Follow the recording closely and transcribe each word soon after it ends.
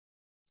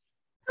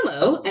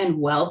Hello and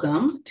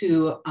welcome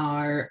to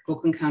our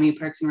Oakland County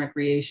Parks and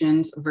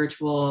Recreation's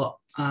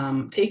virtual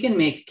take and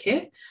make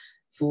kit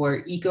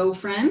for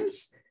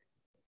EcoFriends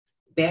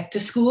back to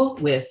school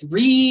with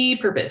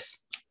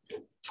repurpose.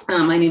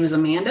 My name is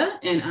Amanda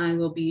and I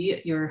will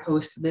be your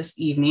host this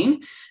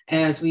evening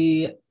as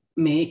we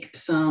make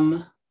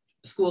some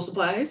school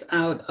supplies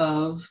out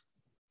of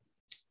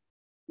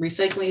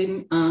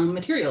recycling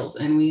materials,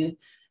 and we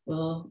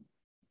will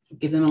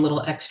give them a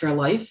little extra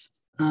life.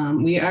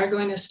 We are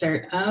going to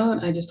start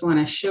out. I just want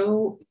to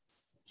show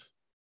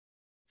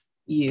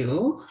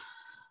you.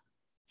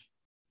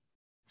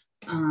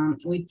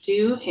 We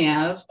do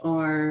have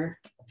our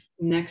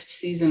next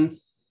season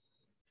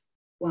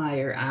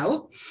flyer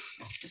out.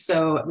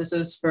 So this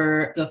is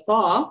for the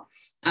fall.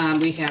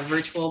 We have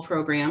virtual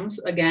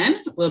programs again.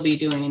 We'll be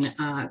doing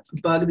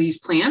Bug These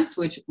Plants,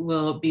 which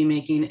will be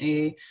making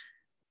a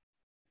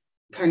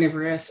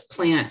carnivorous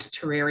plant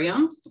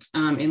terrarium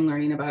in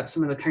learning about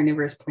some of the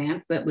carnivorous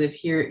plants that live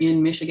here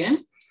in Michigan.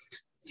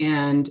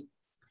 And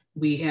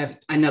we have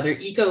another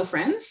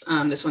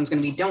EcoFriends. This one's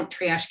going to be don't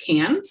trash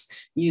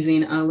cans,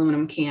 using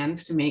aluminum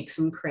cans to make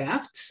some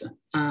crafts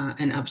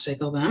and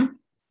upcycle them.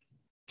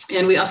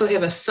 And we also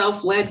have a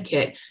self-led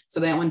kit. So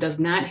that one does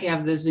not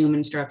have the Zoom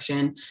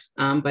instruction,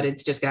 but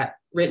it's just got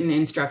written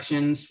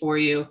instructions for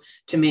you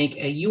to make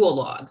a Yule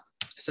log.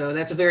 So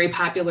that's a very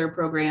popular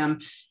program.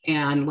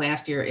 And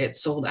last year it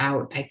sold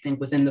out, I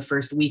think, within the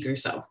first week or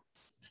so.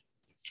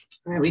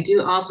 All right, we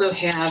do also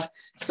have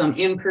some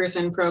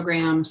in-person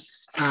programs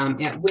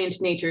at Wint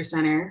Nature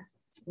Center.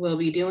 We'll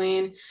be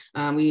doing,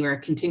 we are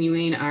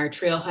continuing our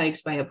trail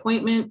hikes by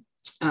appointment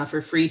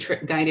for free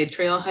guided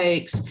trail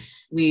hikes.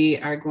 We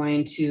are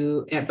going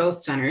to, at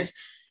both centers,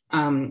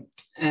 and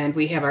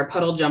we have our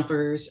puddle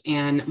jumpers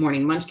and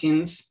morning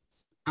munchkins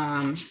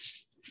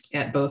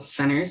at both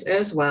centers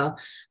as well.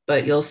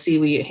 But you'll see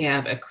we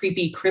have a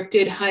creepy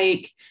cryptid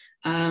hike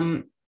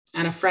on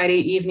a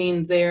Friday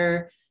evening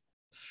there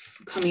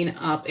coming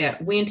up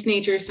at Wint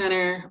Nature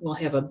Center. We'll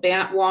have a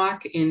bat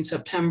walk in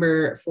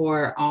September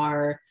for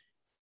our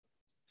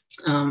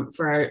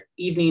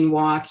evening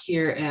walk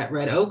here at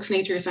Red Oaks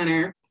Nature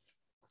Center.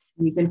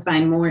 You can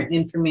find more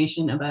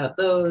information about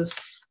those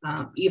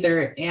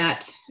either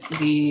at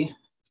the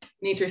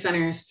nature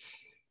centers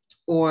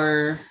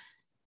or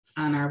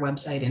on our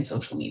website and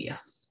social media.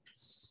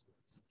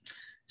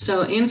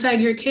 So inside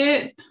your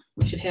kit,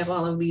 we should have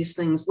all of these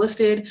things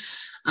listed.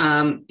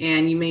 And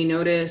you may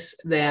notice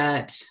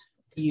that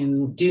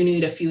you do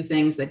need a few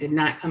things that did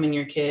not come in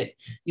your kit.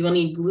 You will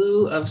need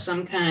glue of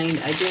some kind.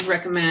 I did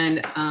recommend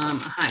a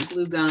hot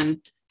glue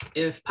gun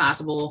if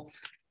possible.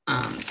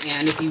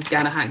 And if you've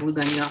got a hot glue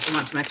gun, you also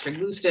want some extra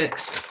glue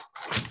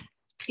sticks.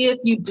 If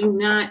you do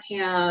not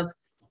have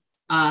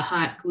a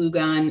hot glue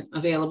gun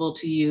available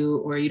to you,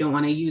 or you don't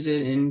want to use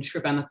it and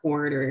trip on the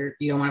cord, or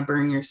you don't want to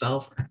burn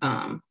yourself,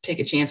 take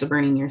a chance of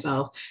burning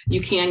yourself,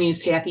 you can use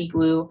tacky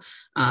glue.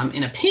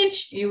 In a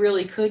pinch, you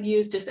really could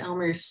use just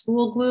Elmer's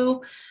spool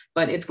glue,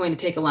 but it's going to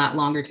take a lot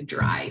longer to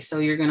dry. So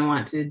you're going to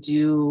want to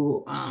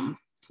do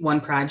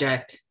one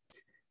project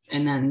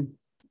and then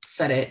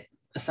set it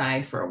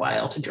aside for a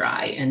while to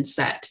dry and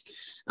set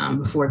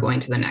before going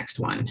to the next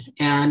one.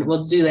 And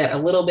we'll do that a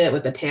little bit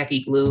with the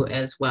tacky glue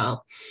as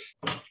well.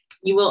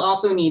 You will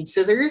also need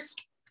scissors,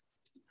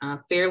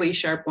 fairly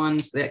sharp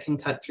ones that can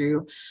cut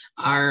through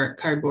our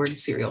cardboard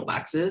cereal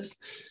boxes.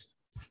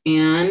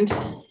 And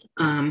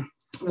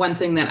one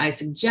thing that I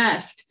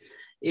suggest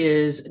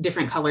is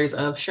different colors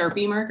of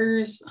Sharpie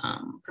markers,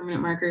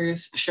 permanent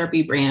markers.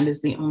 Sharpie brand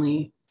is the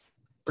only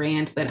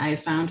brand that I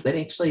found that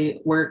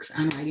actually works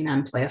on writing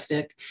on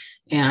plastic.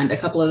 And a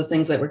couple of the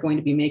things that we're going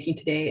to be making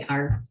today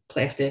are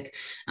plastic.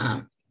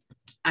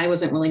 I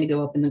wasn't willing to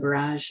go up in the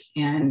garage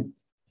and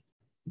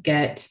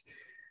get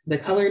the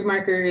colored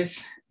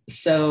markers,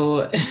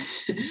 so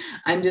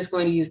I'm just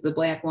going to use the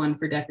black one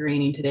for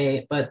decorating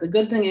today. But the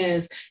good thing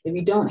is, if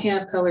you don't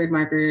have colored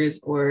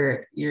markers,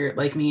 or you're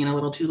like me and a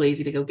little too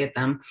lazy to go get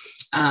them,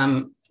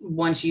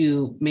 once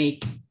you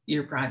make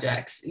your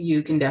projects,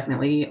 you can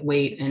definitely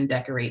wait and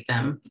decorate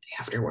them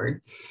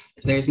afterward.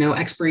 There's no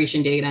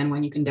expiration date on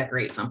when you can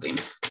decorate something.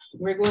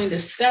 We're going to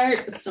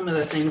start with some of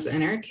the things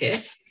in our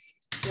kit.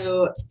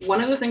 So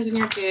one of the things in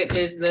your kit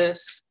is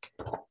this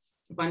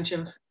bunch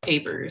of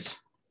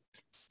papers.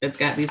 It's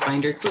got these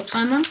binder clips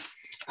on them.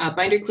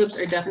 Binder clips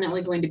are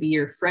definitely going to be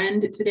your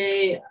friend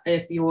today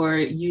if you're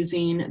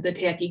using the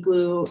tacky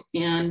glue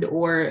and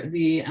or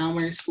the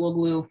Elmer's spool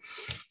glue,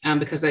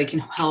 because they can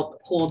help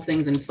hold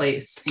things in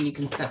place and you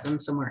can set them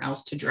somewhere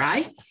else to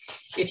dry.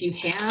 If you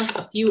have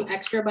a few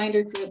extra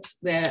binder clips,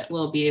 that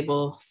will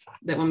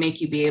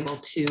make you be able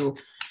to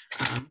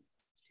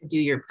do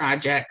your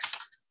projects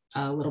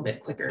a little bit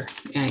quicker.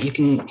 You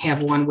can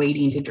have one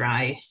waiting to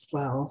dry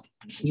while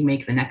you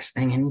make the next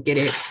thing and get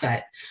it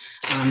set.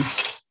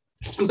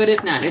 But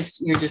if not,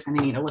 you're just going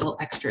to need a little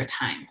extra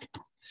time.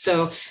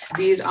 So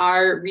these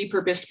are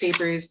repurposed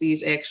papers.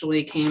 These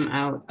actually came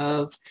out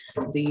of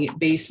the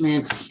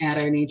basement at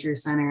our nature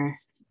center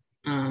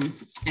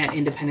at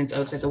Independence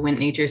Oaks at the Wint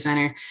Nature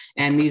Center,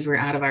 and these were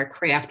out of our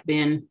craft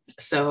bin.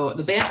 So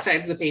the back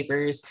sides of the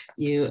papers,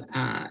 you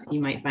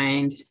might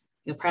find,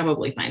 you'll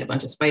probably find a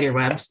bunch of spider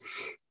webs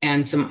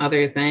and some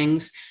other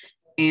things.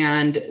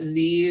 And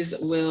these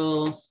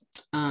will,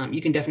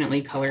 you can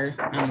definitely color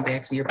on the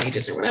backs of your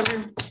pages or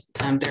whatever.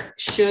 They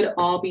should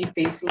all be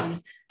facing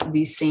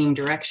the same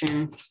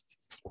direction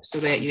so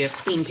that you have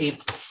clean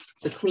paper.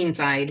 The clean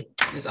side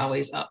is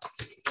always up.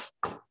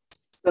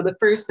 So the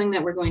first thing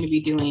that we're going to be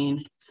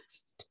doing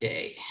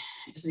today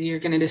is you're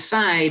going to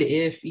decide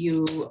if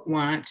you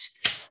want,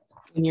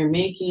 when you're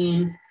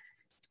making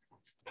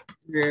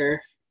your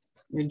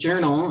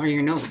journal or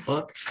your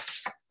notebook,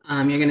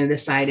 you're going to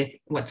decide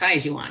what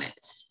size you want it.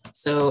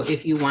 So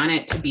if you want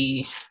it to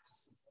be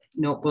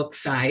notebook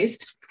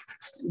sized,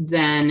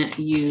 then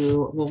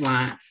you will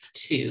want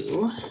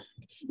to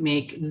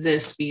make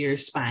this be your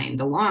spine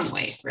the long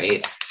way,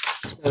 right?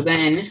 So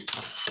then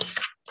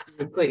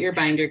you put your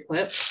binder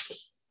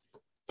clips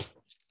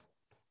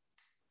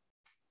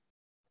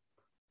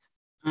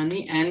on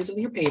the ends of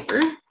your paper,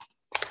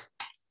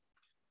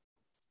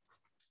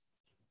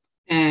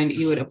 and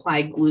you would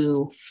apply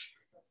glue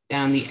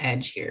down the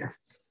edge here.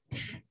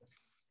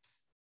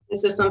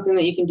 This is something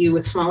that you can do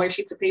with smaller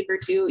sheets of paper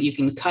too. You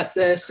can cut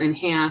this in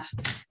half,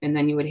 and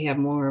then you would have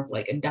more of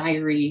like a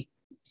diary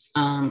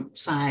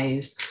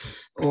size,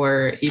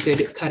 or you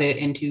could cut it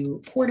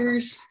into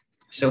quarters,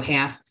 so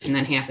half and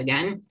then half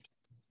again.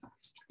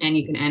 And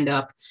you can end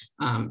up,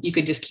 you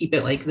could just keep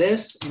it like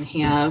this and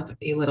have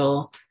a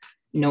little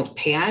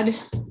notepad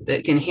that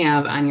you can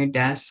have on your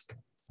desk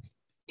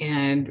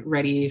and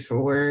ready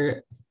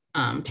for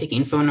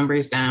taking phone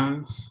numbers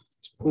down,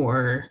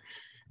 or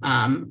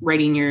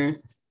writing your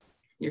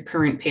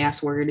current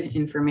password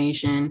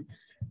information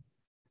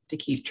to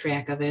keep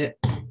track of it.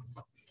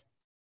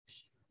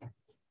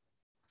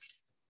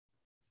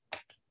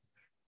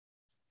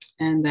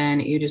 And then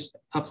you just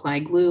apply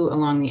glue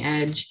along the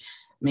edge,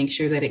 make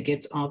sure that it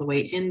gets all the way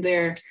in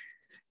there.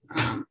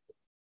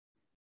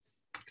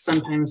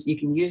 Sometimes you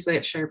can use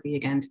that Sharpie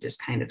again to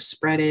just kind of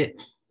spread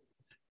it.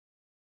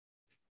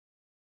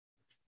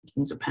 You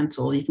can use a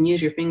pencil, you can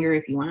use your finger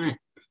if you want.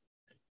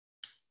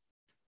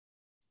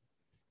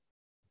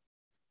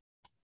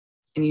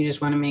 And you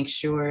just want to make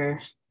sure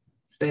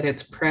that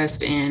it's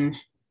pressed in.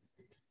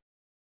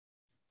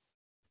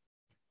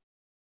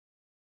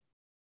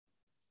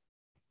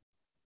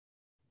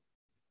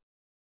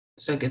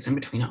 So it gets in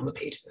between all the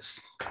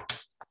pages. And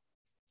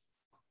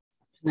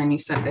then you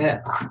set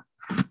that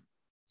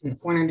in the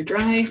corner to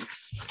dry.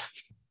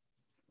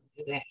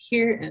 Do that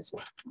here as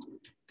well.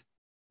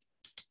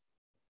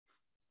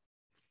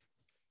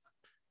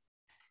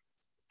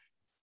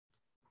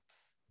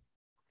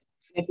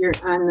 If you're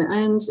on the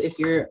ends, if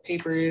your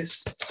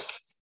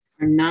papers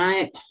are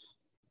not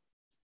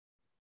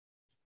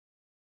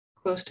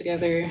close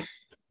together,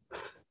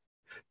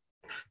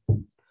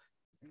 you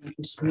can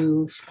just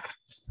move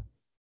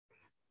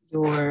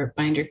your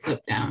binder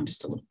clip down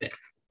just a little bit.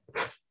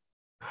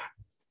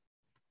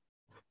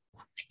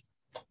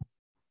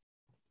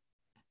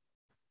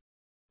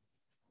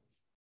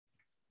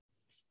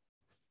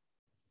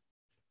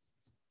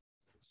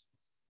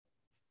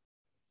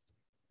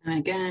 And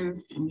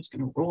again, I'm just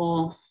going to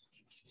roll.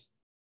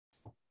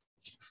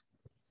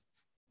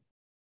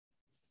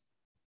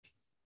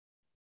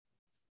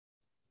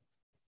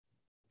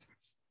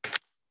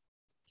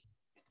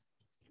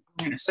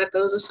 I'm going to set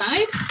those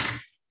aside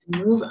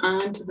and move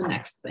on to the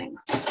next thing.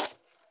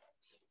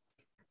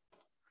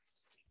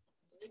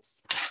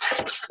 This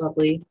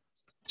lovely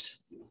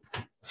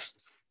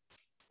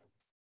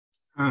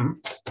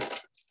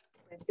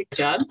plastic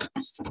jug.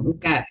 We've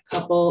got a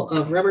couple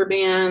of rubber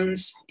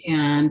bands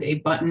and a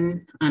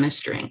button on a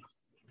string.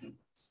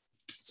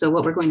 So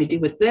what we're going to do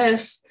with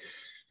this,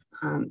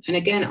 and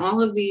again,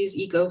 all of these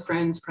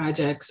EcoFriends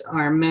projects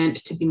are meant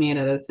to be made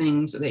out of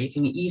things that you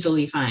can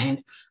easily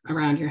find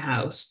around your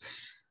house.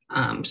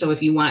 So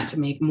if you want to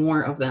make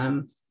more of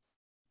them,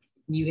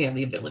 you have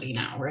the ability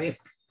now, right?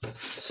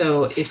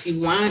 So if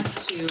you want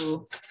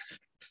to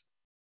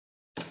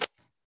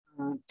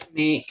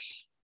make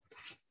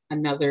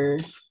another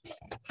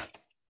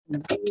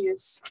of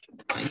these,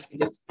 you can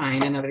just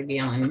find another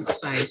gallon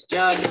size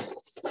jug.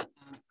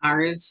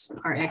 Ours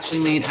are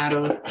actually made out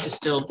of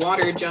distilled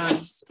water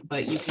jugs,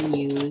 but you can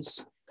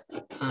use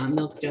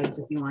milk jugs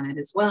if you want it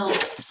as well.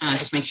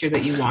 Just make sure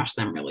that you wash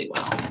them really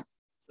well.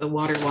 The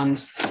water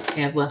ones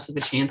have less of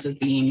a chance of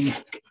being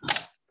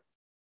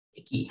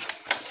icky.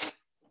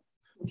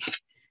 Okay.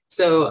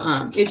 So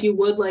if you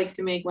would like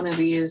to make one of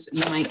these,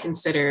 you might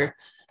consider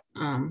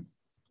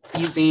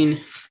using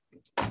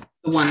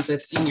the ones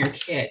that's in your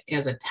kit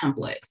as a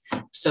template.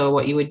 So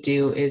what you would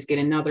do is get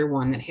another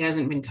one that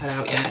hasn't been cut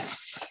out yet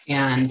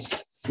and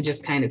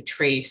just kind of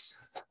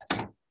trace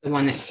the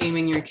one that came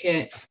in your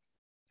kit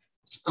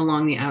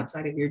along the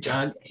outside of your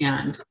jug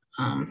and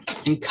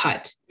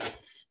cut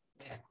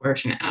that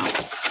portion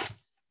out.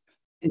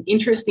 An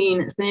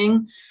interesting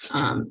thing,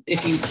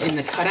 if you, in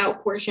the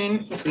cutout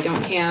portion, which we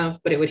don't have,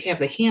 but it would have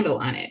the handle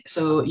on it.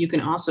 So you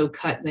can also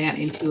cut that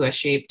into a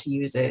shape to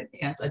use it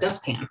as a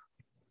dustpan.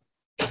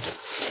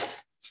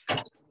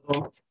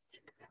 So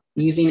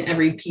using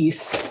every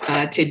piece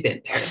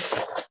tidbit there.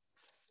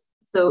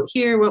 So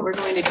here, what we're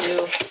going to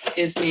do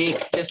is make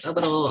just a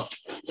little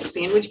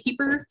sandwich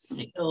keeper.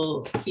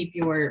 It'll keep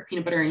your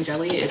peanut butter and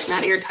jelly. It's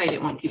not airtight,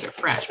 it won't keep it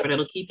fresh, but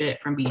it'll keep it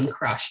from being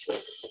crushed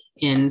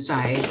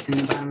inside in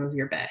the bottom of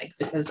your bag,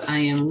 because I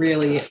am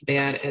really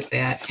bad at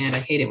that and I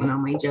hate it when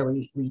all my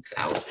jelly leaks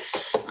out.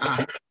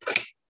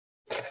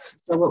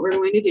 So what we're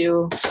going to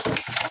do,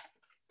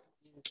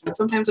 and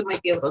sometimes it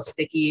might be a little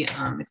sticky,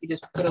 if you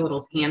just put a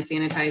little hand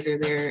sanitizer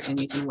there and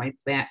you can wipe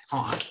that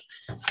off,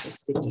 the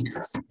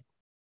stickiness.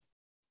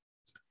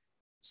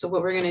 So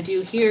what we're going to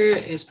do here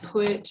is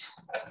put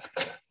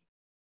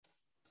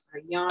our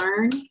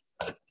yarn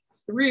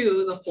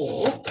through the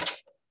hole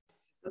at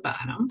the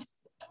bottom,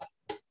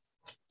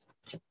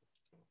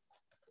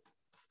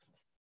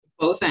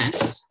 both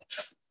ends.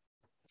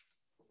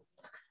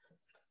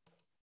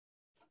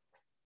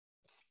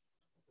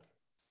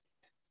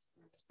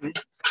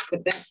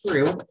 Put that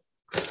through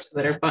so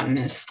that our button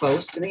is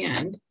close to the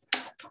end.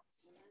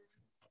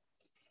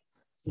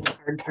 The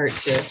hard part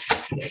to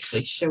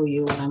actually show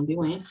you what I'm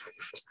doing.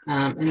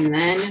 And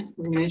then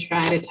we're going to try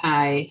to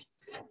tie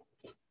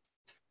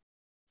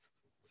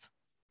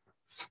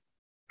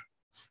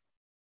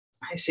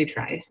I say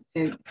try.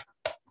 And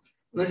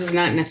this is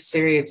not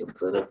necessary. It's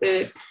a little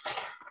bit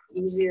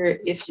easier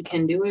if you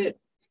can do it.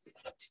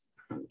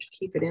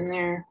 Keep it in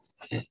there.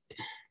 If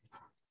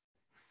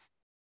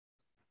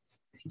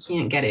you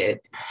can't get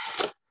it,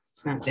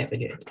 it's not that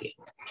big of a deal.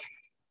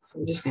 So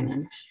we're just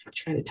gonna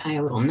try to tie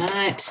a little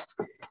knot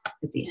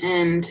at the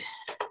end.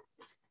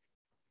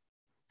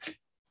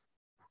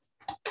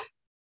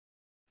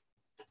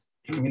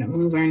 And we're gonna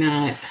move our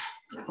knot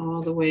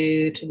all the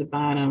way to the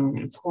bottom. We're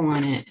gonna pull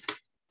on it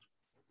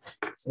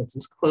so it's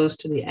as close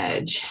to the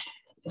edge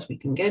as we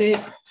can get it.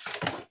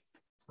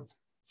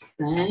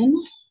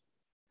 Then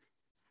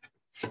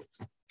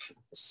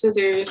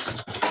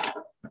scissors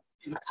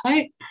and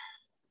cut.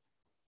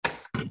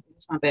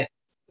 Just want that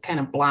kind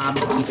of blob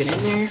to keep it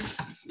in there.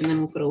 And then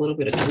we'll put a little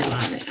bit of glue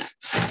on that.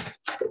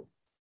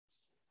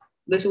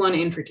 This one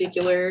in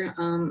particular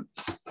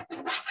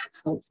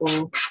is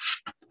helpful.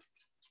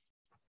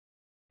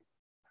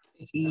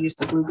 If you use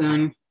the glue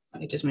gun,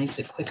 it just makes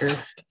it quicker,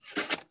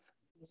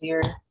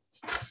 easier.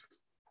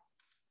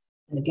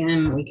 And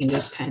again, we can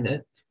just kind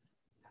of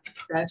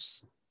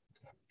press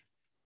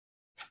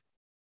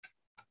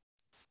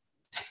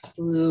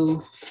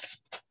glue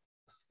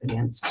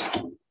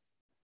against.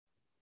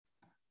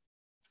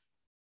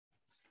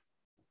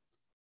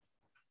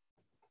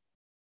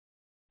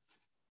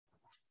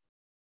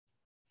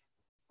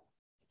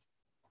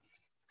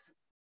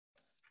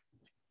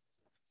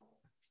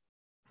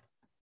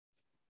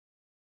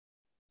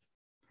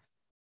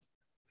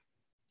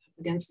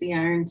 Against the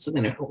iron, so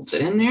then it holds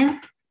it in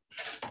there.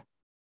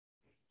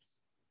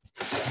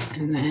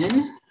 And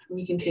then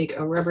we can take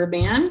a rubber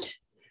band,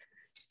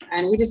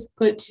 and we just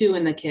put 2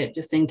 in the kit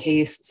just in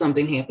case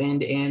something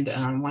happened and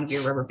one of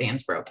your rubber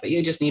bands broke, but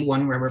you just need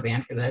 1 rubber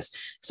band for this.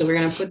 So we're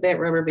going to put that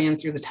rubber band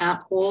through the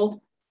top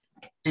hole,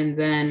 and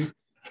then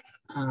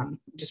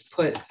just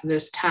put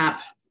this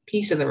top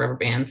piece of the rubber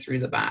band through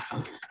the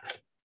bottom.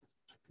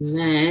 And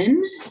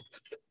then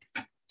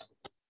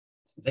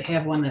I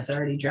have one that's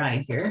already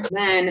dried here.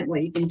 Then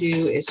what you can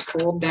do is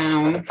fold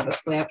down the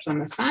flaps on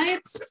the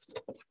sides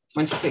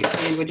once you put your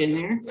sandwich in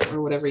there,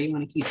 or whatever you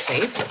want to keep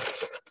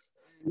safe.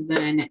 And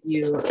then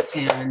you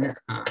can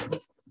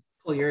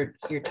pull your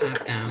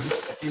top down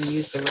and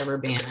use the rubber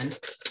band.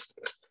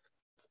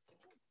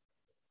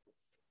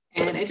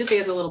 And it just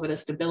adds a little bit of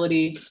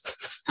stability.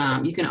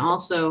 You can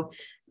also,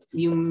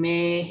 you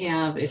may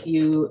have, if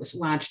you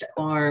watched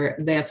our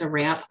That's a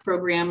Wrap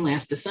program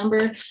last December,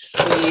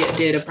 we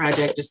did a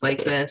project just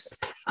like this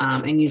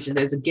and used it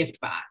as a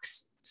gift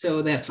box.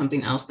 So that's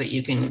something else that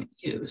you can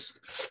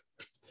use.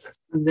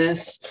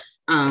 This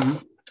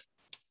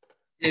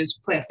is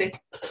plastic,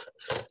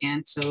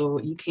 and so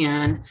you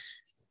can,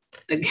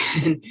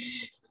 again,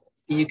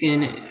 you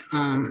can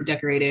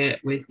decorate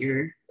it with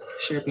your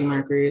Sharpie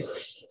markers.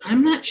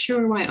 I'm not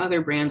sure why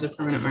other brands of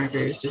permanent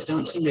markers just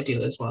don't seem to do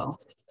as well.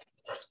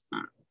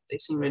 They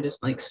seem to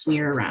just like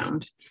smear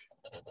around,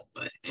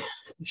 but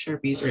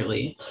Sharpies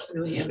really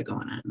have it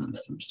going on when it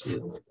comes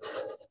to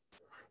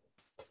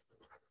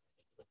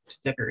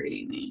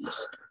decorating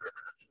these.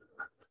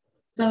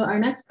 So our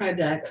next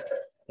project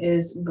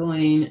is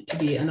going to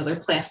be another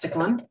plastic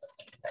one.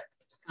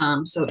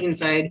 So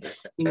inside,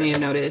 you may have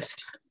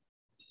noticed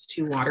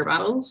 2 water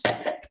bottles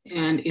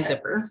and a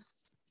zipper.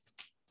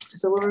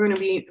 So what we're going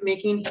to be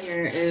making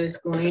here is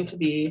going to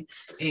be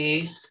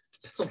a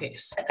pencil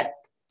case.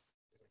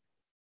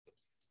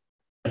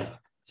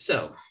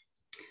 So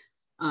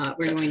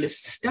we're going to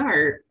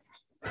start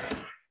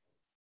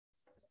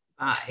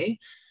by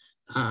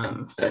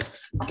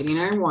getting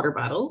our water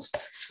bottles.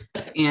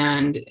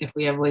 And if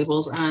we have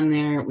labels on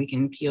there, we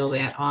can peel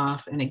that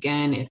off. And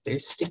again, if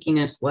there's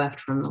stickiness left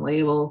from the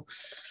label,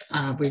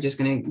 we're just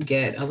going to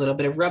get a little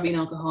bit of rubbing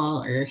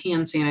alcohol or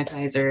hand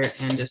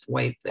sanitizer and just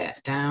wipe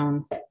that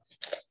down.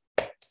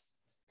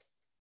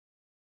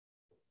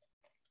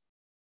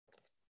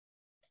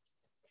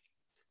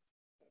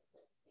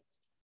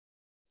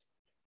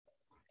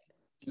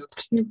 Not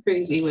too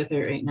crazy with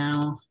it right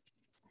now.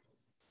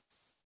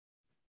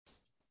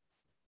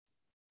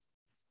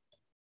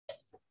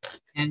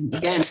 And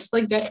again, just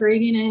like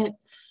decorating it,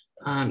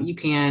 you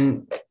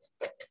can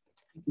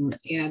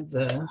add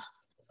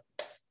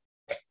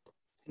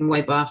and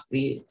wipe off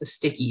the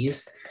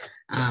stickies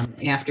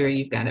after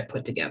you've got it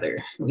put together.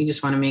 We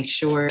just want to make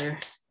sure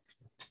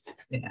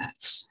that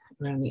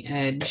around the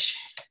edge,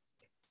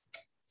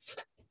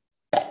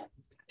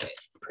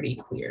 pretty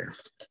clear.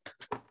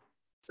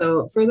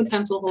 So for the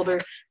pencil holder,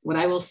 what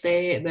I will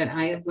say that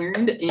I have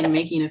learned in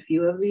making a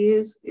few of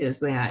these is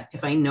that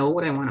if I know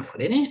what I want to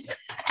put in it,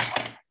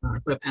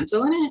 put a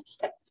pencil in it,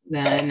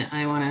 then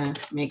I want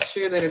to make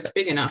sure that it's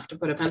big enough to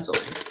put a pencil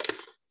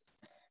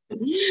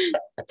in.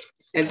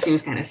 It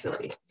seems kind of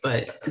silly,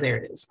 but there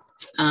it is.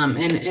 And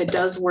it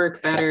does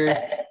work better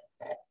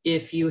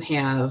if you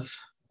have,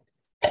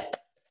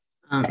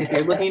 if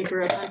you're looking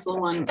for a pencil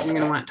one, you're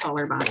going to want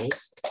taller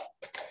bottles,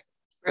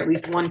 or at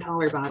least one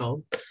taller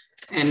bottle,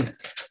 and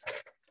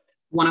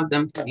one of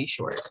them pretty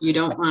short. You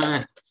don't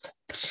want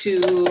two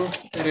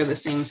that are the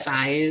same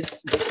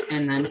size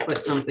and then put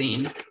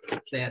something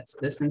that's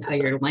this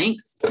entire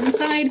length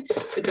inside,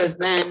 because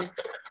then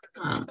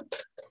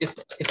if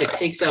it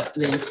takes up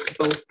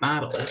both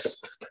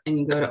bottles and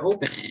you go to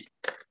open it,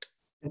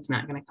 it's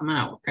not going to come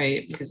out,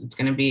 right? Because it's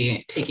going to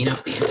be taking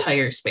up the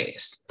entire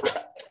space.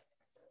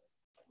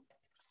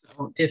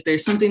 So if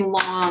there's something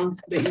long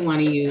that you want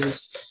to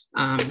use,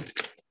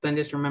 then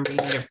just remember you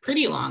need a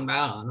pretty long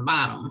bottle on the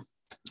bottom,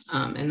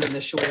 and then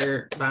the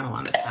shorter bottle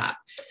on the top.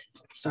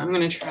 So I'm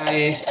going to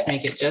try to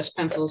make it just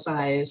pencil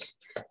size.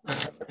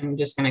 I'm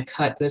just going to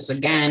cut this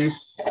again.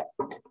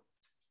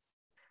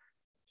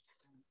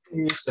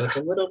 So it's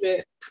a little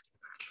bit.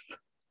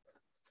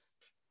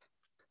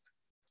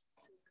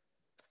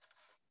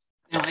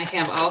 Now I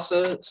have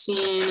also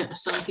seen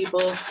some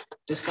people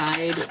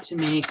decide to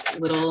make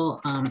little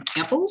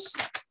apples,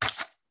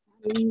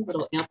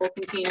 little apple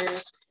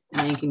containers,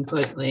 and you can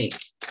put like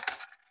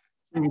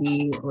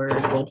candy or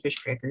goldfish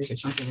crackers or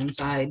something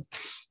inside.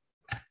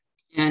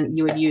 And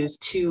you would use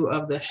two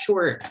of the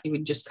short, you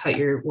would just cut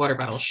your water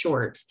bottle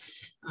short,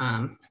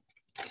 and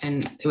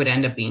it would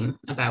end up being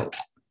about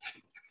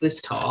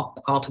this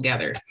tall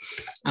altogether,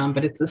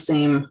 but it's the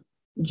same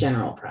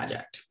general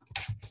project.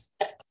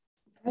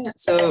 Okay,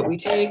 so we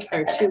take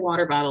our two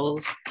water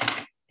bottles,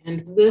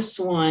 and this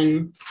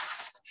one,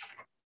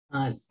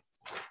 I'm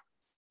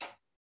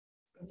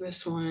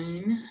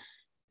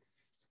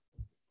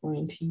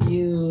going to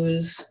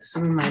use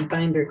some of my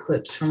binder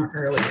clips from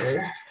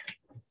earlier.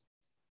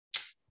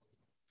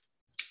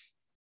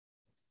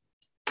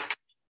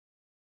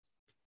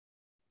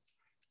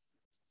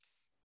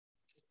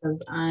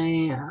 Because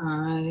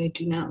I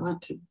do not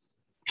want to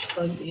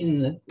plug in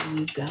the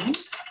glue gun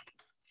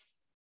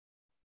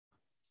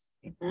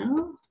right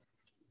now.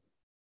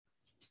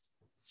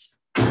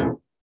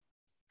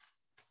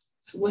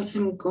 So what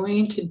I'm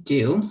going to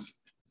do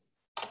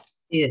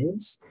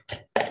is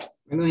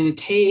we're going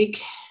to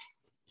take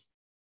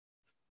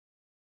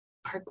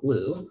our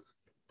glue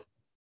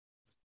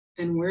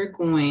and we're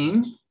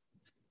going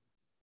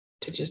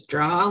to just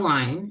draw a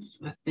line,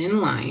 a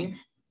thin line,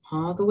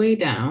 all the way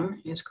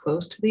down as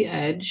close to the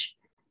edge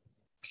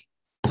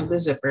of the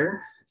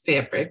zipper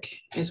fabric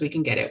as we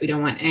can get it. We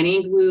don't want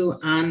any glue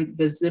on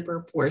the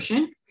zipper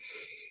portion.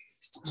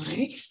 All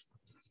right.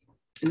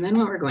 And then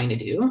what we're going to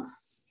do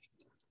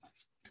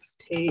is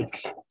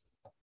take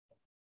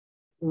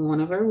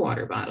one of our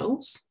water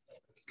bottles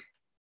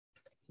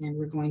and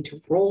we're going to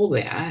roll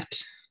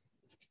that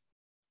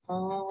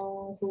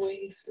all the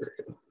way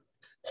through.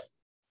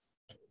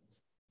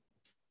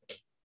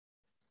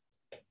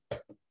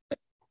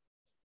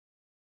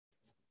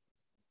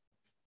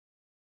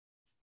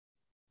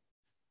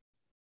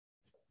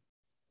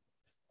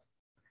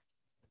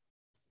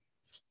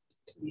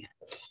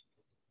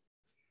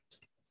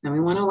 Now we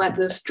want to let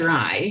this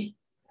dry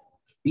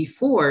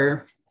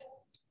before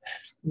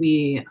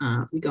we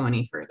go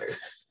any further.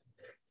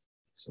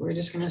 So we're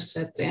just going to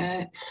set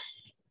that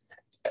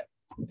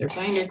with our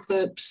binder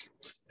clips.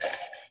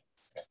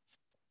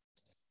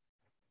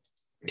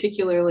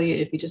 Particularly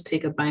if you just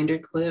take a binder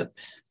clip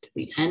to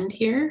the end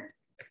here,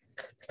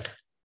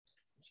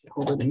 you should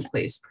hold it in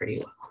place pretty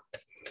well.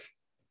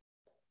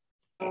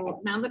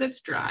 So now that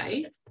it's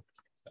dry,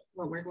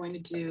 what we're going to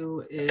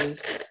do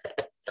is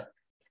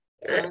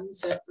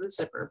unzip the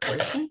zipper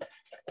portion.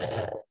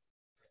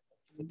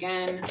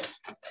 Again,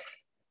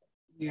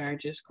 we are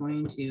just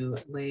going to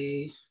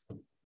lay a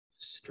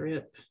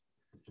strip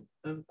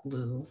of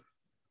glue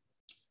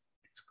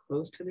as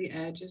close to the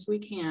edge as we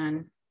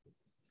can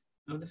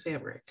of the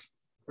fabric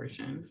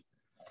portion.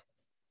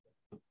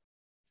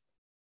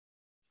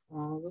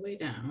 all the way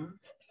down.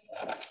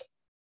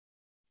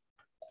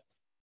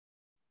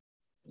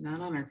 Not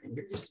on our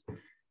fingers.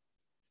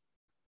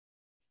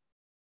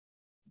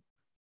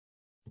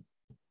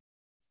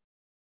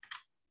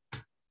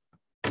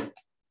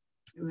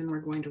 And then we're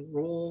going to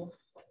roll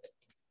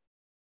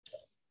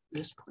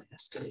this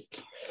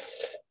plastic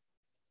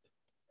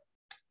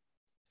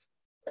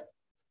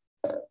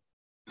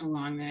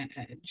along that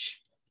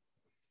edge.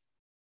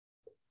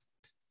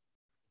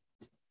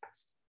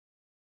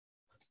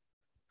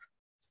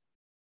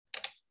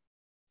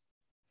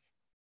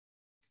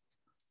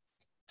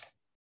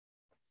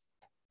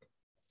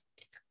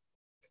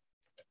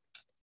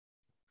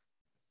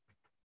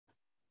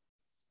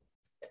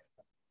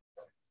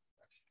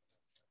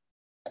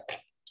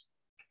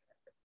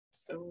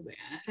 So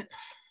that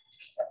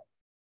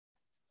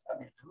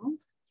now,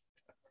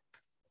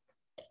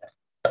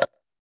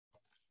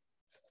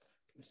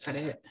 set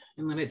it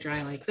and let it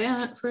dry like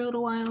that for a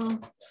little while.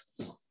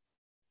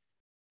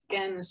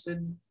 Again, this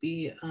would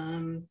be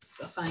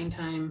a fine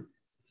time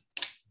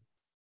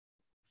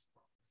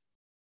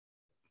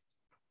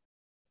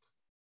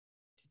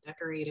to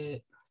decorate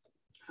it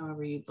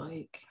however you'd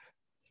like.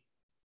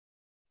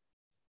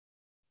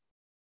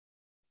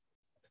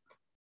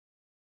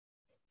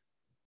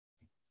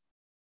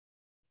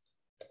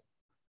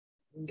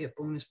 You can get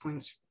bonus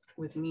points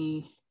with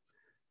me,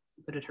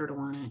 put a turtle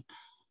on it.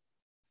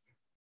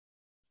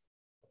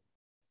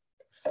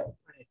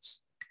 But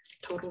it's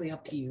totally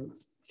up to you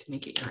to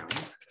make it your own.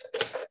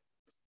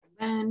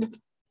 And then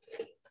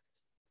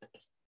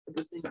the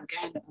good thing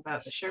again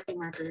about the Sharpie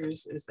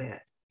markers is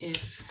that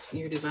if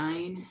your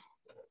design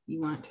you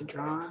want to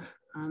draw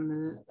on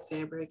the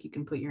fabric, you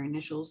can put your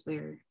initials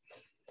there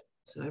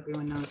so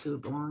everyone knows who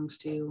it belongs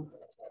to.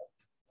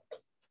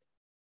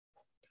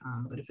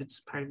 But if it's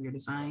part of your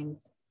design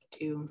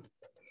too,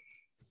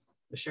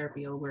 the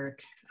Sharpie will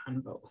work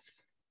on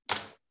both.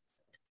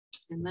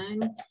 And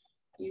then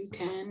you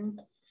can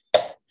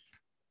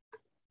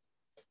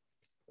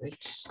put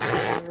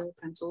your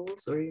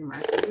pencils or your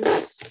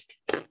markers.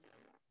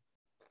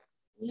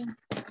 Yeah,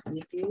 and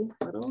a few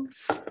little.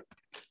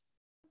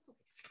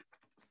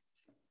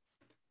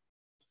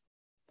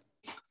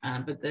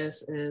 But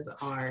this is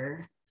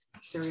our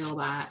cereal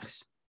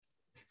box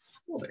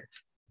holder.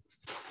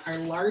 Our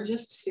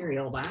largest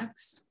cereal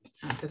box,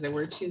 because there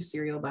were 2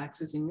 cereal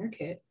boxes in your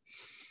kit.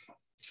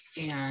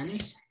 And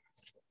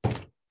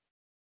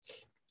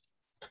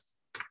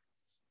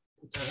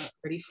it's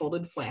already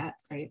folded flat,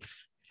 right?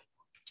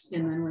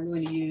 And then we're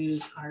going to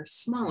use our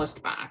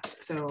smallest box.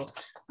 So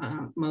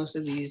most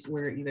of these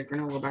were either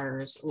granola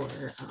bars or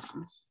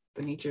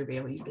the Nature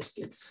Valley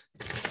biscuits.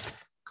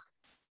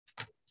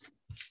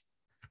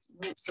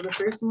 Right, so the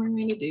first thing we're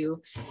going to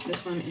do,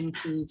 this one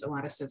includes a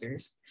lot of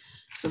scissors.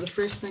 So the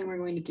first thing we're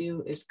going to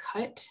do is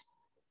cut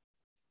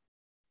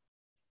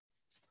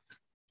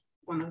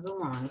one of the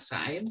long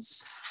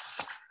sides.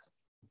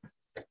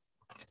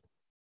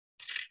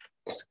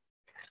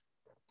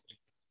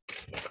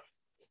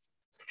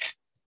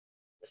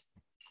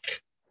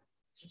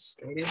 As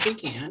straight as we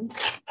can.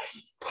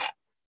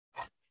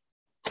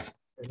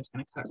 We're just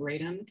going to cut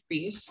right on the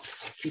crease,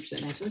 keeps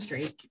it nice and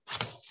straight.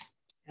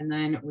 And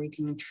then we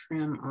can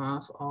trim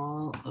off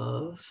all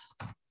of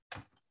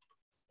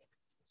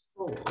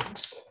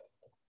folds.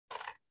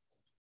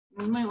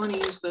 We might want to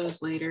use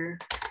those later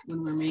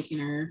when we're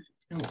making our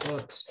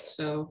notebooks.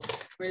 So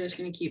we're just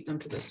going to keep them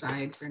to the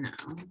side for now.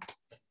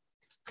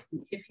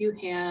 If you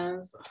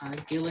have a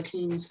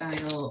guillotine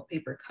style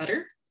paper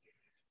cutter,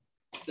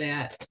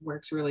 that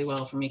works really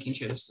well for making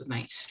sure this is a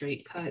nice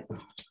straight cut,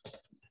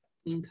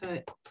 clean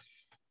cut.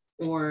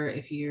 Or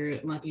if you're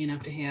lucky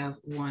enough to have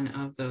one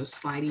of those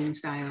sliding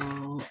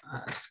style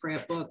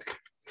scrapbook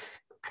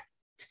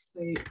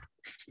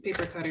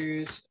paper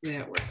cutters,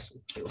 that works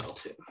really well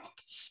too.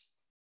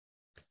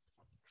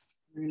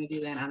 We're going to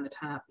do that on the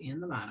top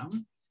and the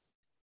bottom.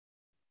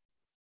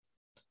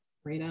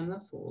 Right on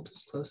the fold,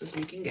 as close as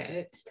we can get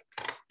it.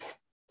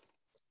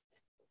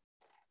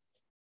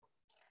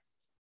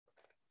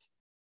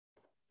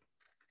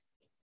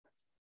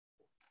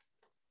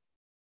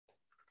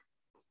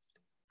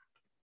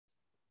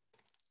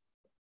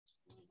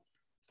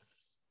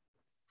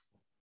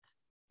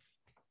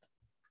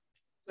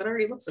 That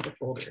already looks like a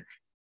folder.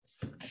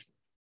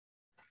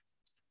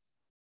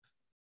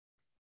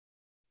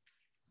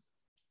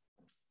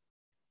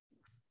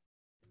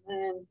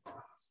 And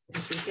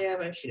if we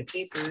have a sheet of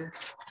paper,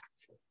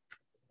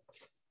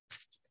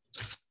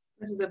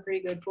 this is a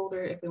pretty good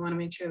folder if we want to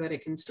make sure that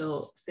it can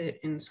still fit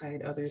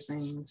inside other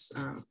things.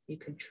 You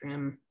could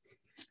trim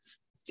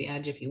the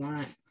edge if you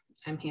want.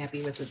 I'm happy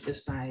with it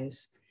this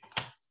size.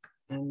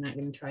 I'm not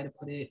going to try to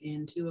put it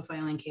into a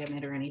filing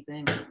cabinet or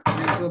anything, or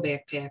into a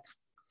backpack.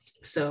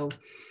 So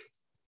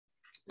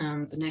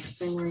the next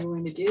thing we're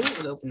going to do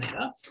is open that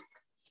up.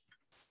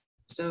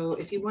 So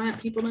if you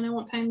want people to know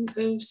what kind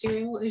of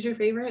cereal is your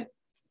favorite,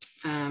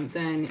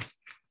 then,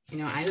 you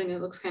know, I think it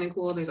looks kind of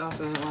cool. There's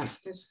also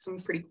there's some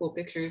pretty cool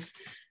pictures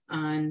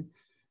on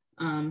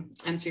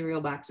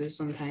cereal boxes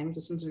sometimes.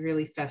 This one's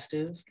really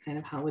festive, kind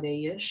of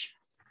holiday-ish.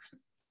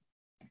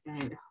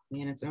 And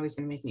man, it's always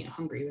going to make me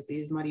hungry with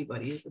these Muddy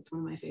Buddies. It's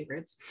one of my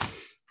favorites.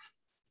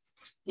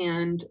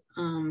 And,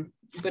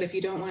 but if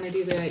you don't want to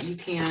do that, you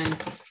can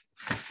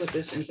flip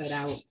this inside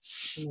out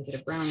and make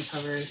it a brown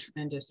cover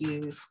and just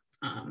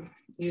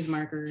use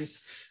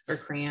markers or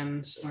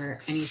crayons or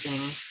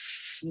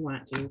anything you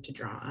want to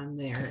draw on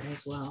there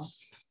as well.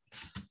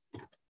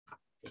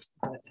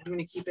 But I'm going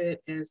to keep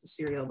it as the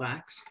cereal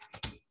box.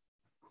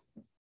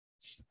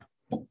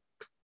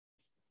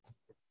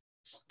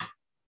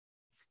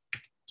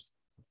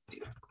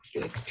 Do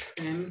a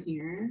trim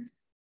here.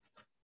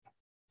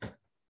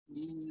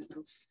 And a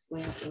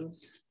flap of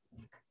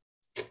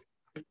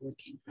where it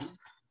came from.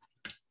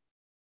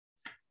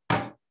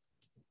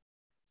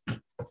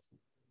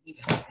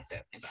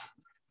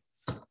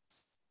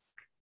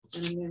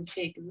 And I'm going to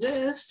take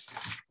this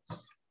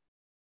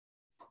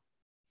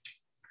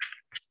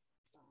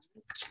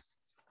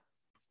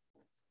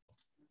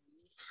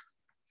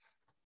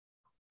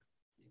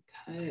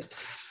cut it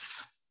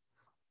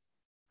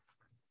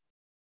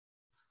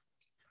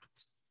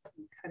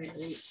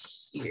right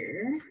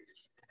here.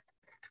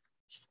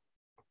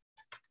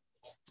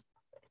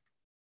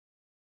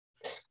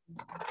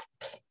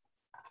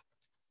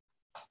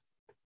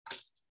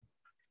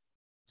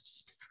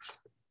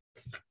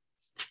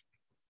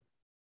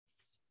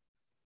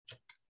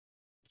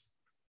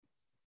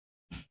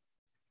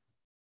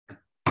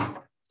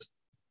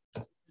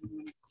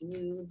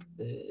 Glue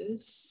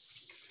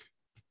this.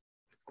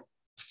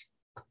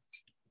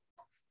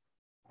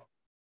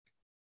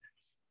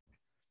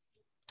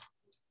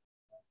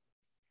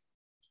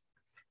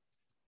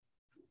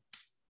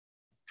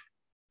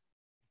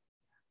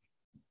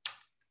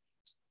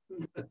 I'm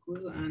going to put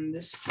glue on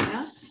this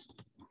path.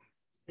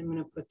 I'm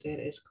going to put that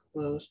as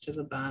close to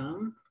the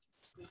bottom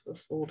of the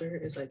folder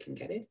as I can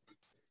get it.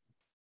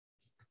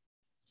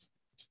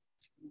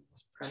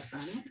 Just press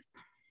on it.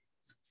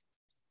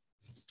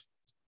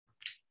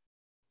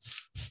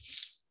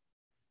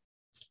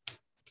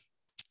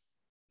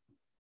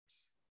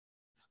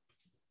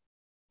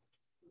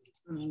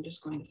 And I'm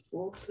just going to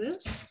fold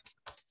this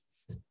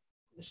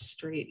as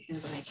straight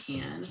as I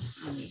can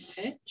on the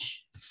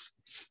edge.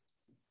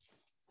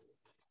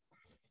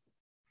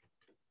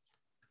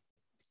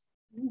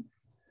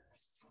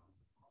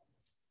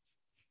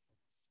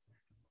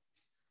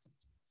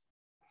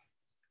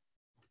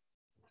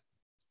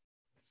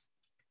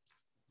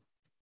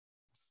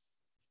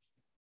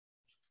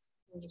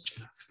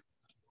 Just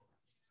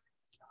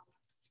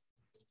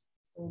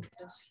fold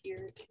this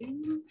here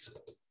too.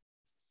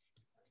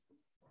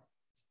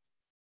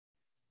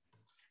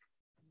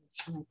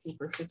 My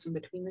paper fits in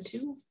between the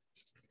two.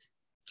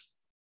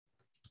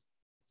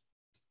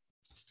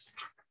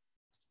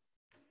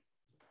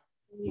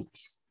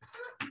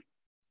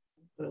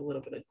 Put a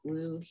little bit of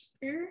glue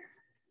here,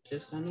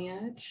 just on the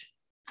edge.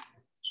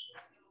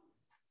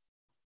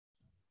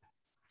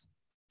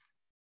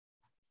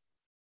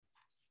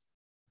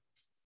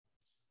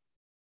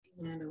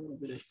 And a little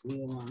bit of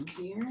glue along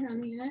here on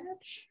the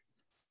edge.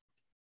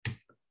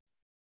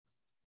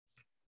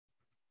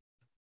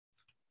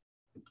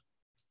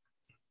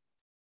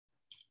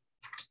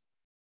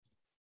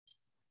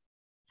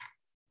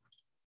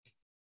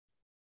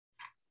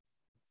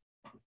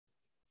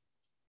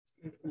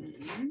 And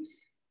then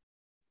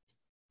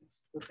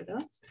flip it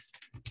up.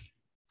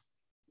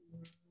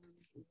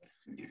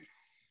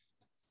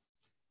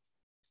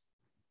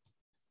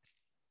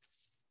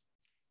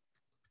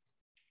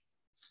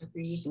 If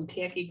you're using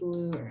tacky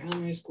glue or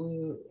Elmer's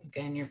glue,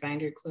 again, your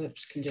binder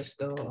clips can just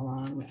go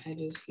along the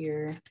edges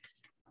here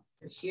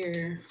or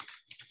here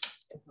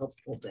to help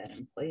hold that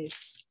in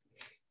place.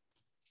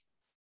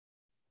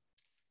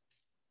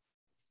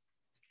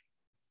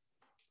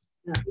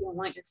 Now, if you don't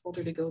want your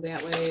folder to go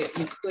that way,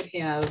 you could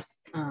have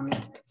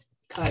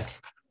cut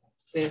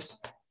this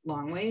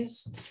long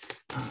ways.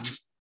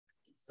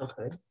 Still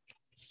could.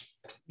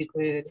 You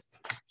could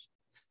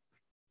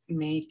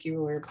make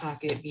your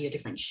pocket be a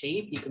different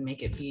shape. You can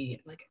make it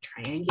be like a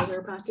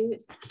triangular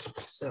pocket.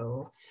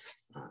 So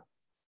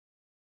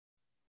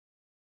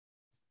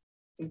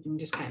you can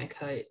just kind of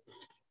cut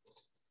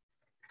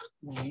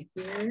right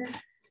here.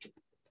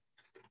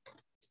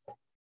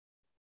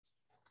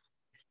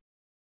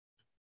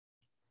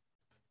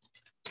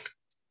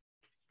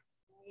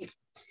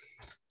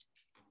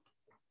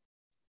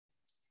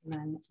 And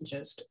then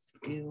just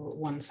do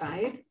one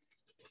side,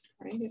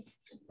 right?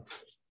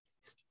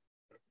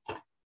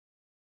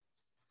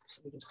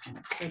 So we just kind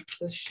of cut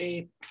this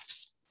shape.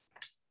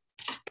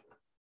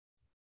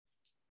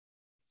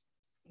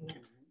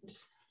 And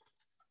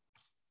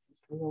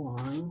go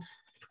along.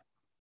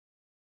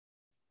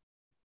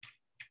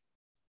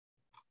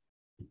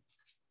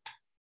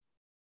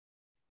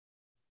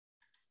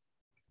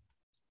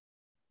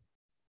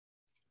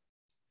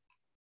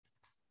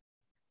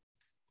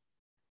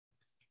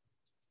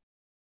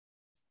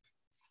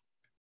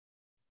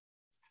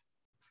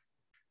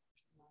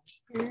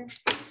 Here.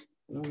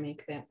 We'll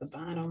make that the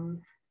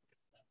bottom.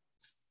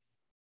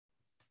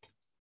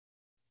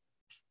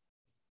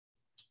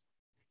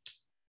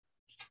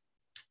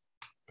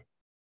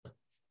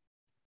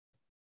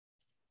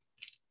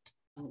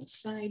 on the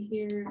side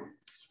here.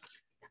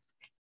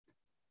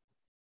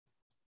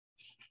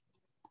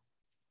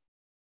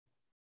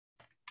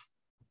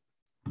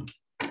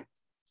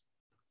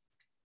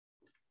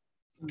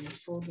 I'm going to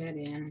fold that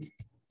in.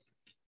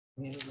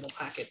 We have a little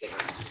pocket there.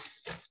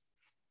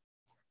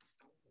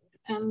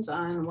 Depends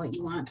on what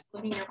you want to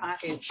put in your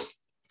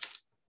pockets.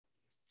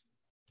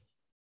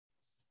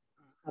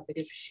 How big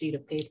of a sheet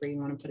of paper you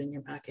want to put in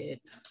your pocket.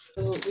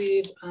 So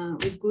we've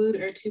glued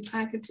our 2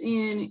 pockets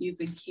in. You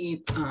could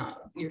keep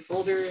your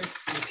folder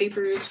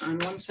papers on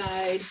one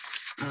side.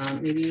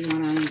 Maybe you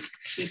want to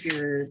keep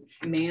your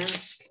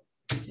mask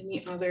in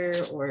the other,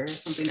 or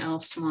something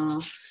else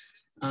small.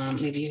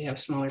 Maybe you have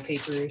smaller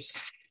papers,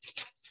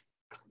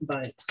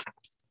 but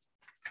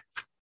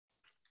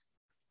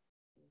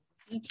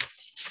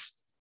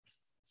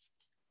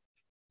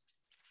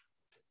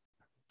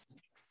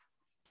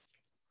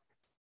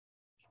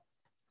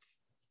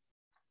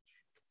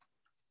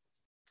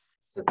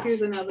so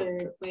here's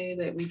another way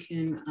that we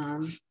can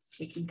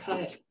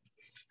cut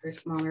our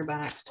smaller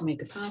box to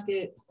make a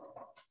pocket.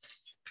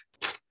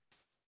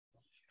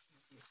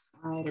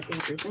 Slide our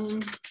papers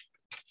in.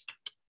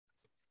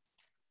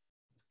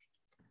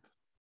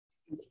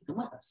 And keep them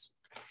with us.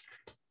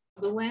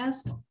 The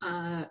last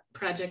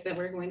project that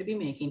we're going to be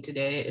making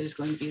today is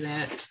going to be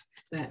that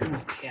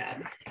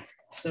notepad.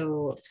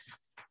 So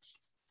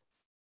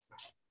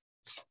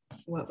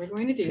what we're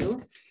going to do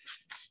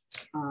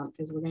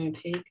is we're going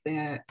to take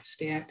that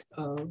stack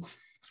of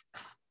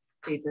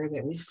paper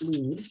that we've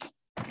glued,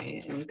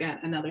 okay, and we've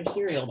got another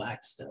cereal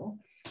box still.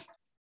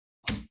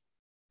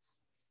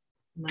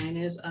 Mine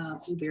is a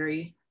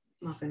blueberry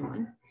muffin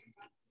one.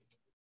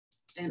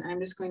 And I'm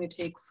just going to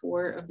take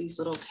 4 of these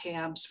little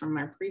tabs from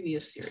our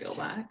previous cereal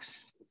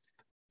box.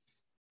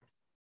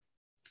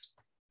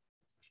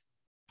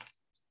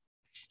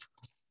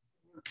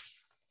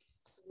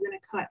 We're going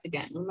to cut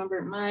again.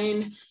 Remember,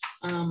 mine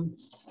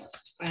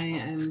I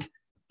am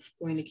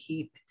going to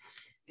keep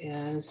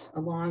as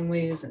a long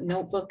ways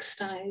notebook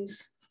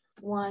size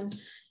one.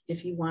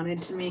 If you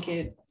wanted to make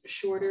it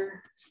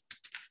shorter,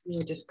 you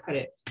would just cut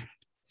it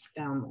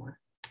down more,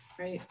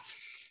 right?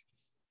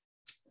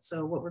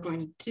 So what we're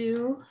going to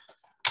do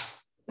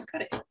is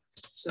cut it.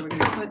 So we're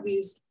going to cut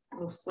these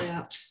little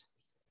flaps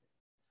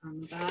on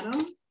the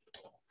bottom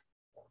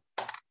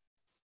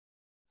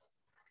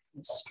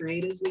as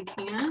straight as we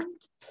can.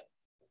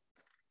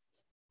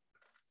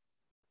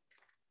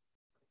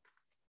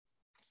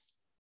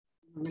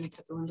 We're going to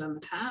cut the ones on the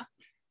top.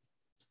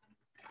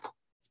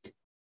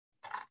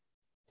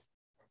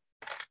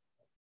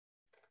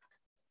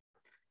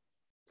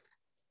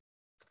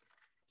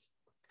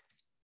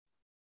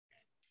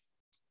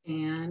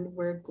 And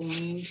we're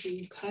going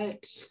to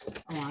cut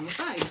along the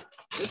side,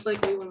 just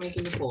like we were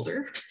making the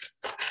folder.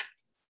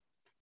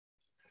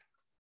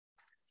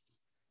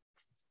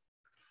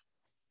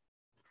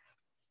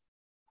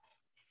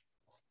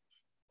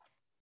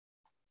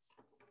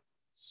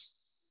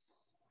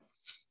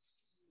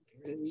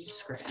 Get rid of these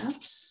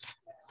scraps.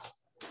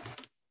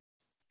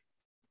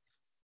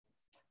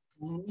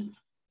 And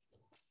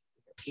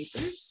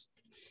papers.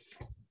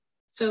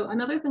 So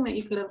another thing that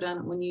you could have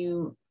done when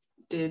you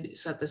did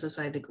set this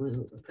aside to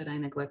glue that I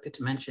neglected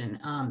to mention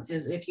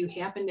is if you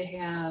happen to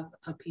have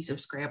a piece of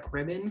scrap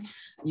ribbon,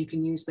 you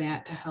can use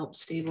that to help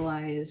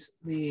stabilize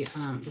the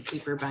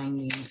paper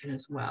binding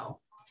as well.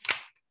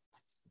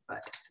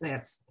 But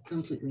that's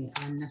completely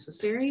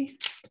unnecessary.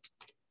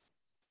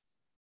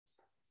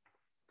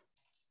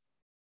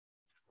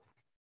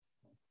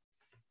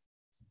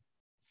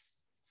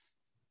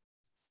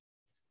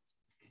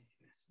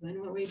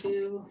 Then what we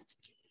do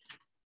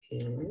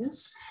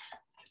is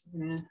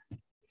we're gonna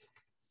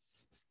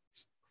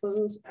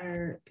close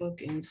our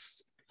book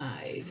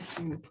inside.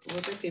 I'm gonna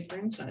close our paper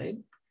inside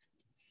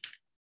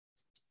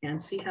and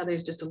see how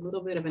there's just a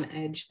little bit of an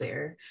edge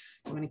there.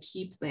 I'm gonna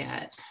keep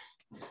that.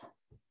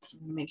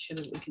 Make sure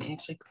that we can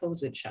actually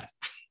close it shut.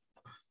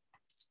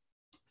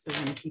 So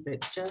we're gonna keep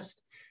it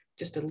just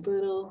a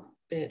little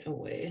bit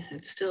away.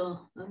 It's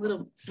still a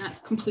little,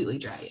 not completely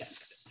dry yet,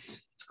 but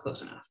it's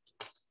close enough.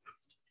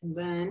 And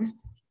then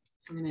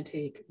I'm going to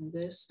take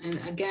this,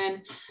 and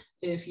again,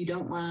 if you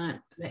don't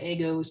want the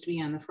Eggos to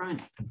be on the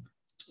front,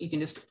 you can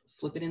just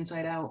flip it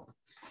inside out,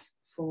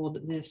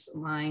 fold this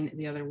line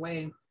the other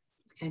way,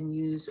 and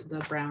use the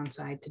brown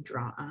side to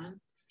draw on.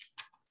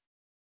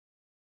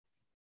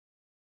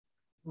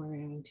 We're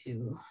going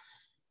to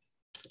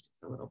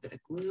put a little bit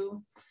of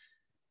glue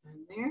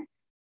on there,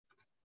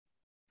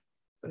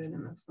 put it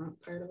in the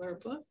front part of our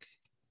book.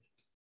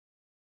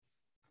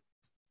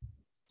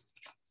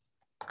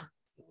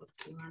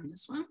 On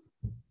this one.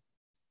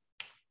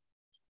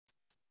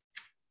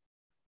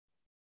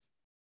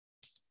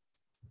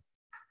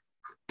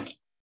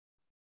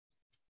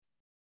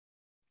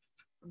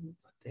 Put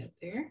that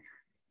there.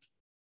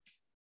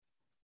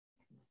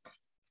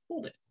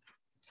 Hold it.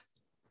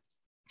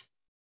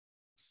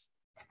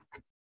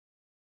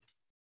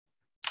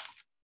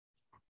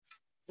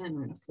 Then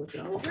we're going to flip it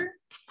over and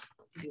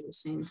do the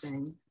same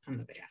thing on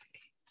the back.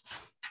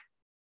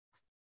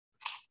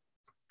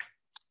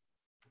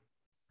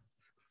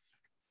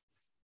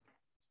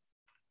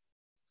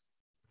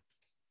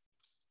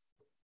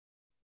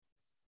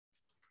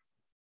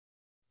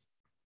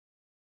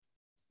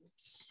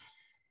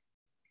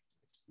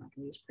 not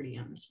gonna be as pretty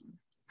on this one.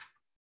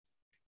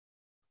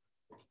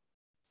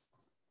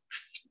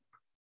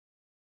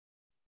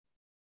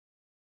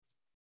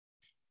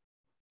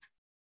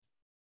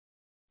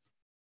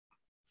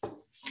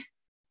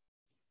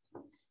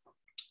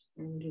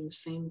 And do the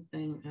same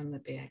thing on the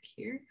back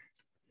here.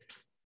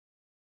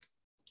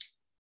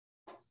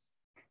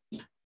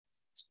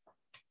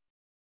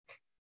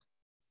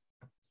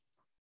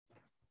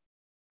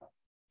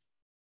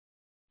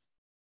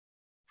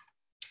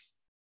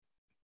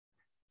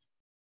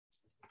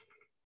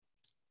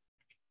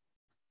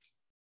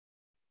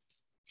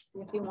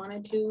 If you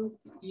wanted to,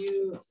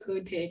 you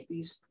could take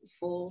these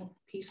full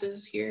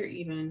pieces here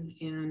even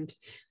and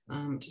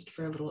just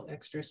for a little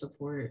extra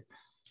support,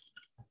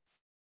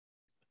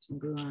 some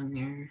glue on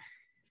there.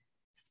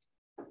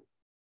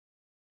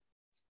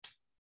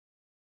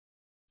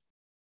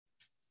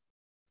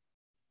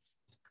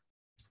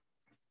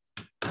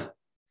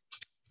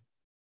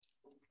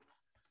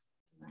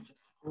 And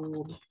just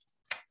fold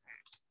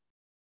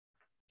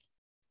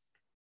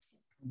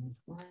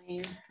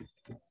line.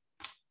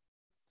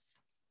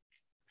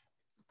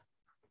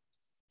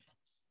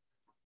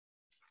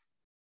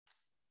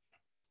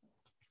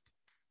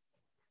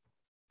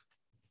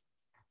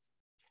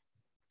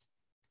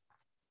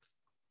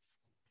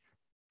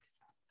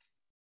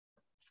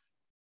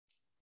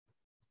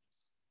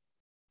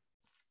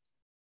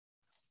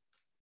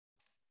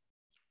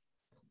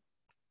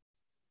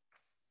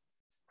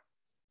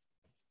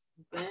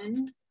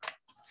 Then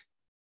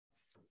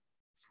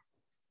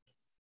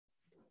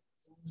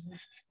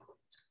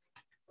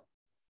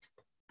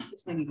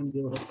this might even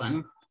be a little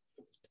fun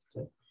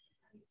to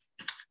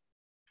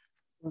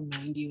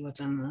remind you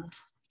what's on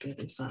the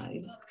other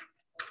side.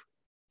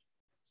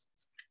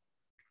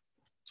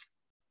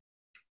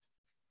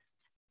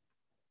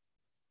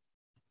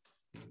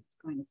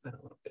 Going to put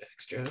a little bit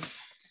extra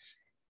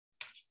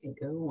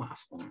Eggo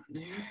waffle on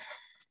there.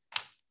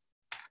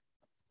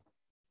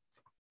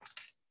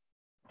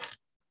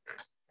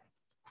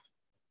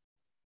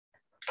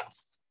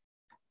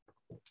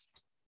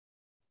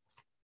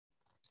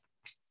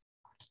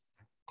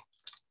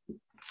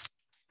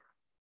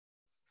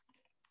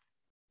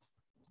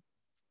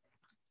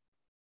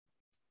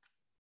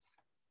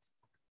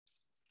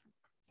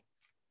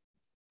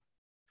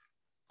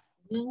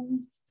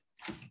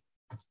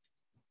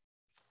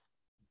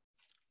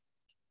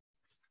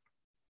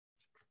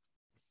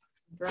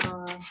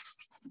 Draw,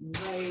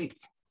 right.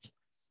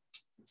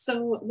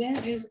 So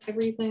that is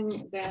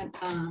everything that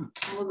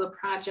all of the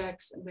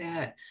projects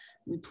that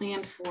we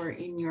planned for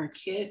in your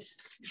kit,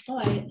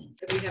 but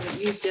if we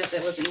haven't used it,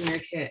 that was in your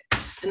kit,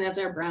 and that's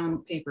our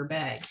brown paper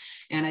bag.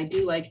 And I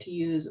do like to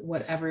use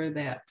whatever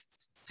that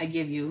I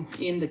give you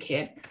in the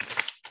kit.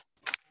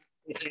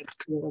 It adds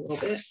to it a little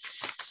bit.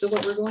 So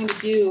what we're going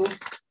to do,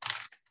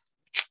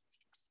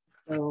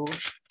 what we're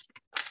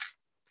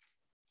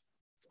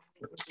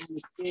going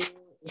to do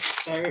is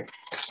start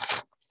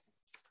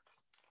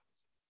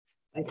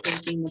by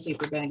taking the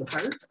paper bag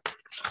apart.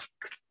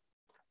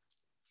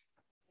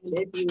 And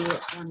if you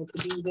wanted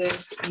to do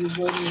this, you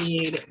would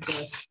need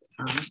just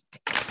a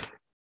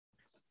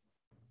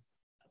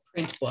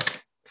print book,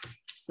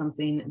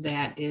 something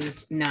that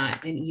is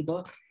not an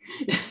ebook.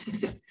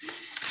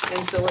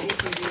 And so what you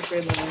can do for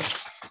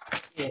this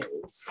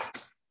is,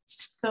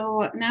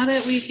 so now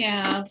that we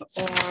have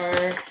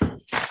our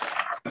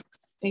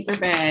paper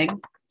bag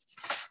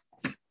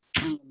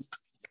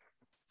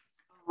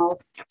all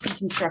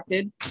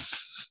constructed,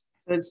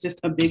 so it's just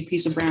a big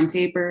piece of brown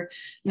paper.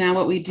 Now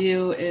what we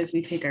do is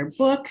we take our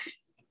book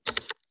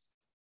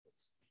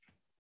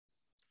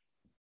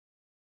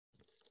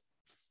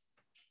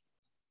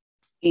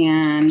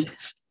and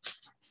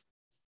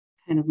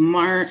kind of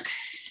mark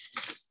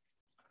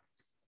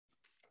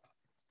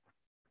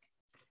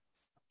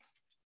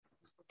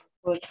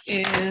what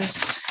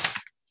is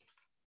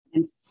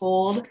and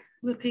fold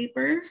the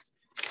paper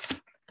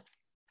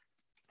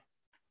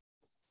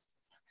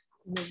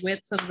the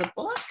width of the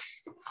book.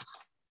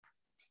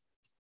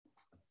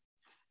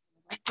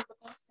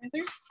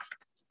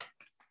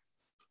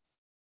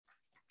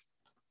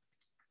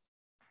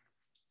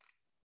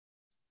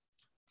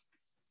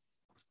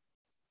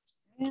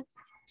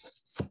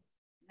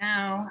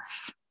 Now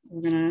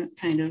we're gonna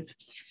kind of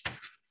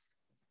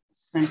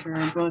center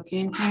our book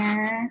in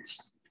here,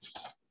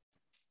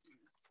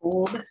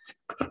 fold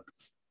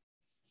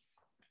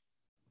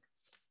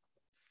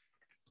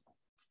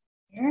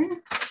here.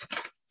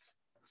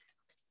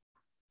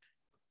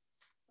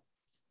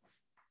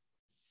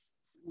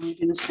 And we're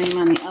gonna same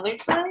on the other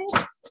side.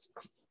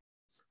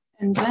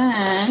 And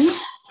then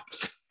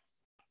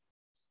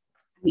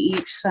on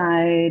each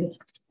side,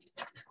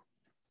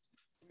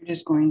 we're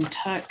just going to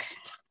tuck,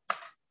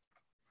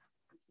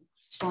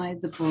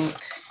 slide the book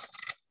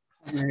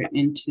cover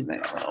into the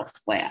little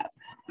flap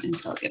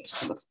until it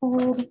gets to the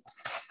fold.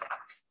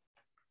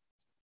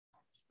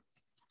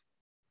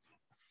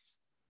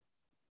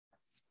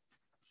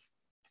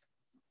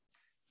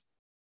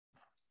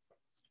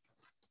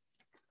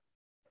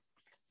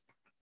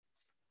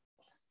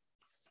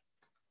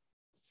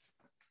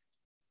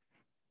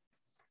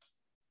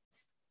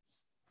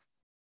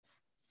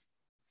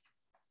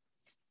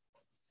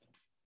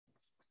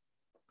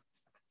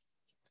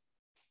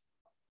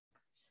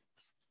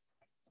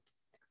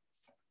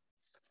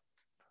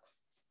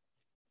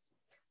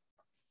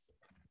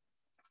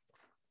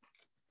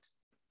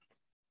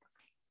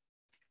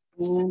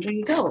 And there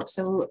you go.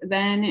 So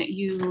then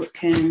you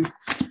can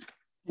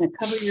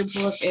cover your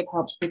book. It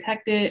helps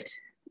protect it,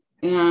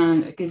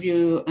 and it gives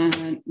you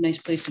a nice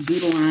place to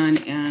doodle on,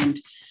 and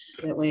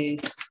that way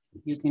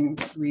you can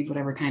read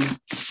whatever kind of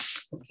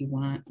book you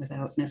want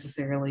without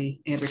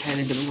necessarily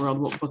advertising to the world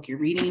what book you're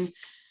reading.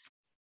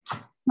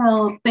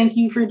 Well, thank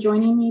you for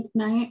joining me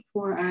tonight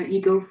for our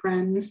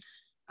EcoFriends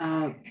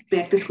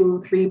Back to School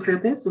with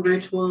Repurpose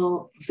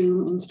virtual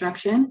Zoom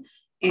instruction.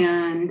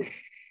 And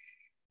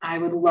I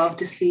would love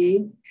to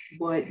see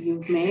what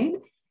you've made.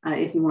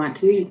 If you want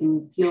to, you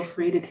can feel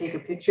free to take a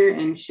picture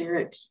and share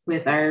it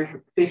with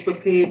our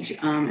Facebook page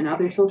and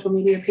other social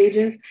media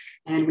pages.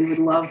 And we would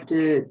love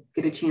to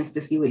get a chance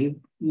to see what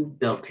you've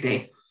built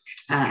today.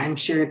 I'm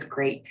sure it's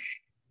great.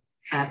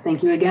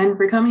 Thank you again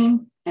for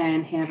coming,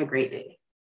 and have a great day.